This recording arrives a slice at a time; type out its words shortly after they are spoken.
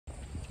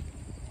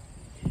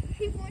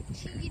He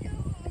wants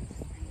Cheetos.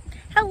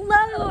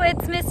 Hello,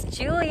 it's Miss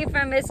Julie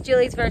from Miss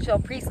Julie's Virtual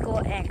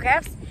Preschool and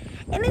Crafts,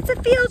 and it's a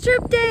field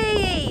trip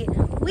day.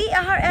 We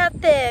are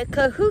at the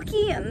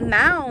Cahokia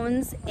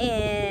Mounds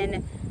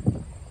in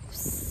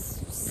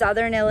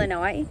southern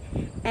Illinois,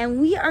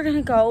 and we are going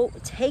to go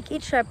take a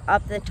trip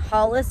up the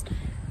tallest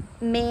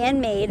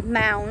man-made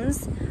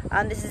mounds.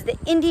 This is the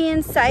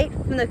Indian site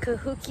from the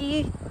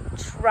Cahokia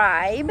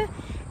tribe,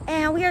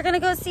 and we are going to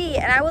go see,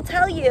 and I will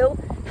tell you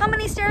how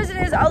many stairs it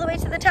is all the way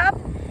to the top.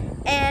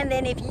 And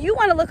then if you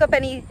want to look up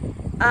any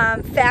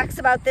facts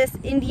about this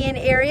Indian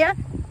area,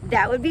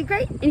 that would be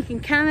great, and you can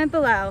comment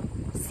below.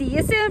 See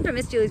you soon from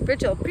Miss Julie's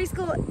Virtual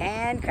Preschool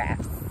and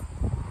Crafts.